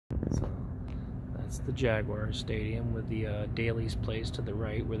That's the Jaguar Stadium with the Daly's Place to the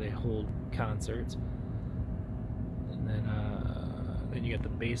right where they hold concerts. And then you got the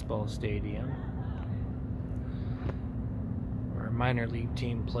baseball stadium where our minor league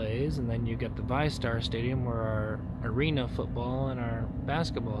team plays. And then you got the ViStar Stadium where our arena football and our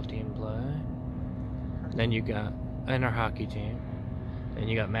basketball team play. And then you got, and our hockey team. And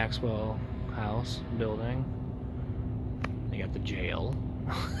you got Maxwell House building. You got the jail,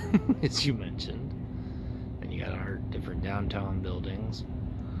 as you mentioned. Then you got our different downtown buildings.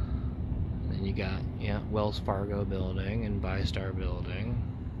 And then you got, yeah, Wells Fargo building and ViStar building.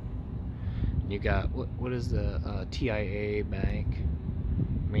 And you got, what is the TIA Bank,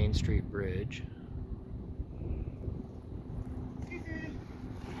 Main Street Bridge.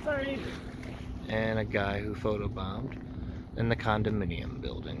 Sorry. And a guy who photobombed. And the condominium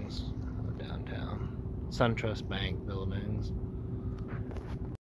buildings of downtown. SunTrust Bank buildings.